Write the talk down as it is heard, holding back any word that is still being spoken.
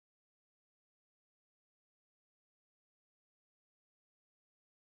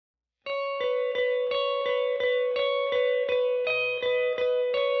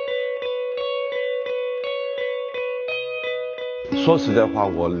说实在话，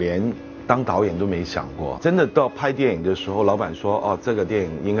我连当导演都没想过。真的到拍电影的时候，老板说：“哦，这个电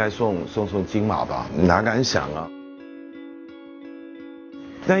影应该送金马吧？”哪敢想啊！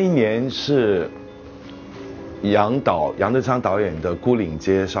那一年是杨德昌导演的《牯岭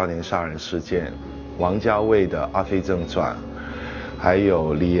街少年杀人事件》，王家卫的《阿飞正传》，还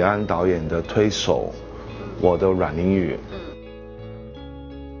有李安导演的《推手》，我的阮玲玉。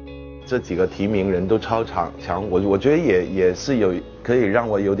这几个提名人都超强，我觉得也是可以让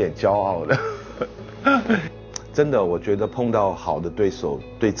我有点骄傲的。真的，我觉得碰到好的对手，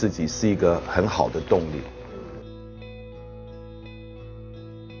对自己是一个很好的动力。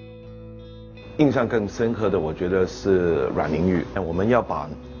印象更深刻的，我觉得是阮玲玉。我们要把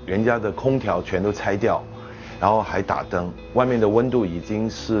人家的空调全都拆掉，然后还打灯，外面的温度已经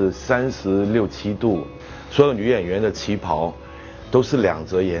是36、7度，所有女演员的旗袍都是2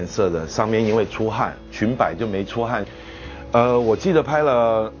折颜色的，上面因为出汗，裙摆就没出汗。我记得拍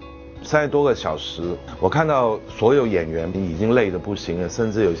了30多个小时，我看到所有演员已经累得不行了，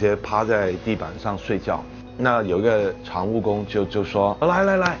甚至有些趴在地板上睡觉。那有一个常务工就说：“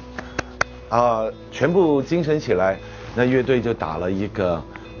来。”全部精神起来，那乐队就打了一个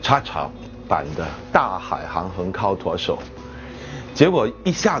叉叉版的《大海航行靠舵手》，结果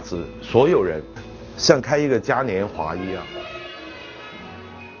一下子所有人像开一个嘉年华一样。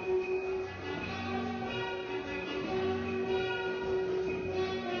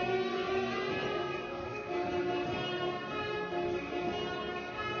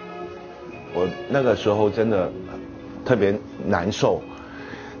我那个时候真的特别难受。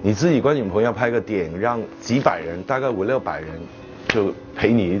你自己关锦鹏要拍个电影，让几百人，大概500-600人，就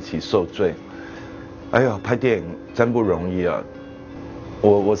陪你一起受罪。哎呀，拍电影真不容易啊！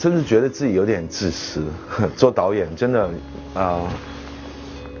我甚至觉得自己有點自私，做導演真的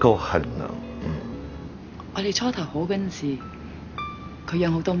夠狠啊！我哋初頭好嗰陣時，佢養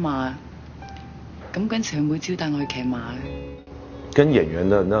好多馬，咁嗰陣時佢會招待我去騎馬。跟演員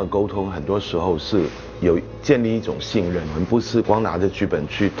的那個溝通，很多時候是有建立一種信任，我們不是光拿着劇本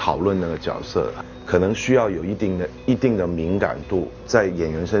去討論那個角色，可能需要有一定的敏感度，在演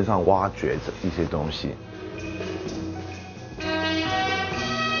員身上挖掘一些東西。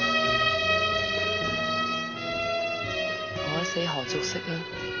我死何足惜啊！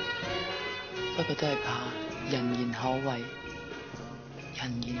不過都係怕人言可畏，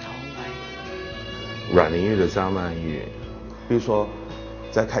人言可畏。阮玲玉的張曼玉，比如說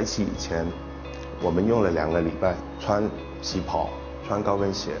在開戲以前，我們用了2個禮拜穿旗袍、穿高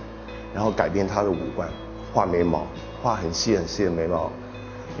跟鞋，然後改變她的五官，畫眉毛，畫很細很細的眉毛，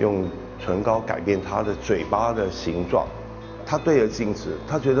用唇膏改變她的嘴巴的形狀。她對着鏡子，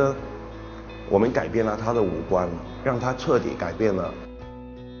她覺得我們改變了她的五官，讓她徹底改變了。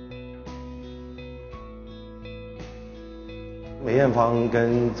梅艷芳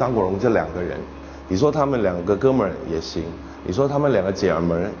跟張國榮這2個人，你說他們2個哥們也行，你說他們2個姐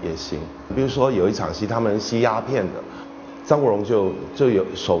們也行。比如說有一場戲，他們吸鴉片的，張國榮就有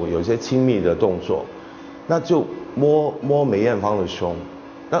手有些親密的動作，那就摸梅艷芳的胸，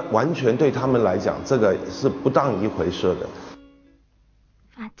那完全對他們來講，這個是不當一回事的。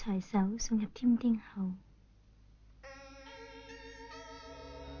發財手送入添丁後，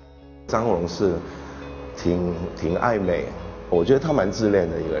張國榮是挺愛美，我覺得他蠻自戀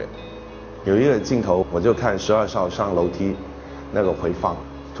的一個人。有一個鏡頭，我就看12少上樓梯那個回放，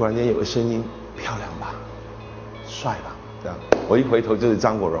突然間有個聲音，漂亮吧，帥吧，這樣，我一回頭就是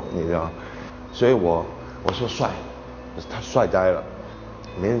張國榮，你知道嗎？所以我說帥，他帥呆了。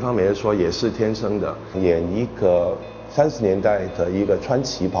梅艷芳沒得說，也是天生的，演一個30年代的一個穿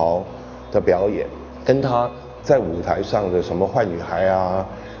旗袍的表演，跟他在舞台上的什麼壞女孩啊，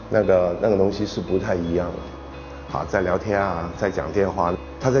那個東西是不太一樣的。好，在聊天啊，在講電話，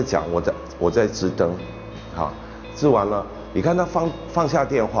他在講，我在支燈，好，支完了，你看他放下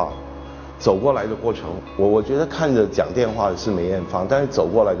電話，走過來的過程，我覺得看着講電話的是梅艷芳，但是走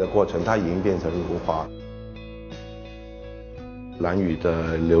過來的過程，他已經變成一幅畫。蘭嶼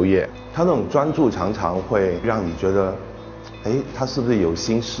的劉燁，他那種專注常常會讓你覺得，他是不是有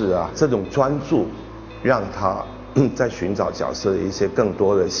心事啊？這種專注，讓他在尋找角色的一些更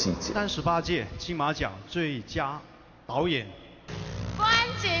多的細節。38屆金馬獎最佳導演關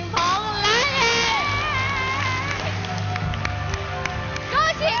錦鵬來了，恭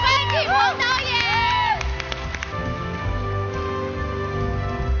喜關錦鵬導演！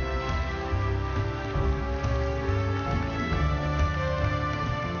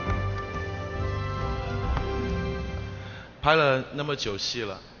拍了那麼久戲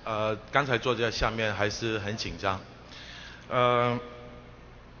了，剛才坐在下面還是很緊張。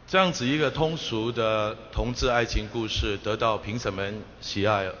这样子一个通俗的同志爱情故事得到评审们喜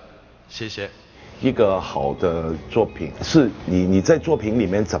爱了，谢谢。一个好的作品是你在作品里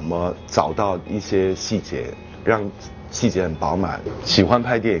面怎么找到一些细节，让细节很饱满。喜欢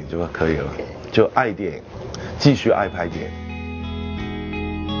拍电影就可以了，就爱电影，继续爱拍电影。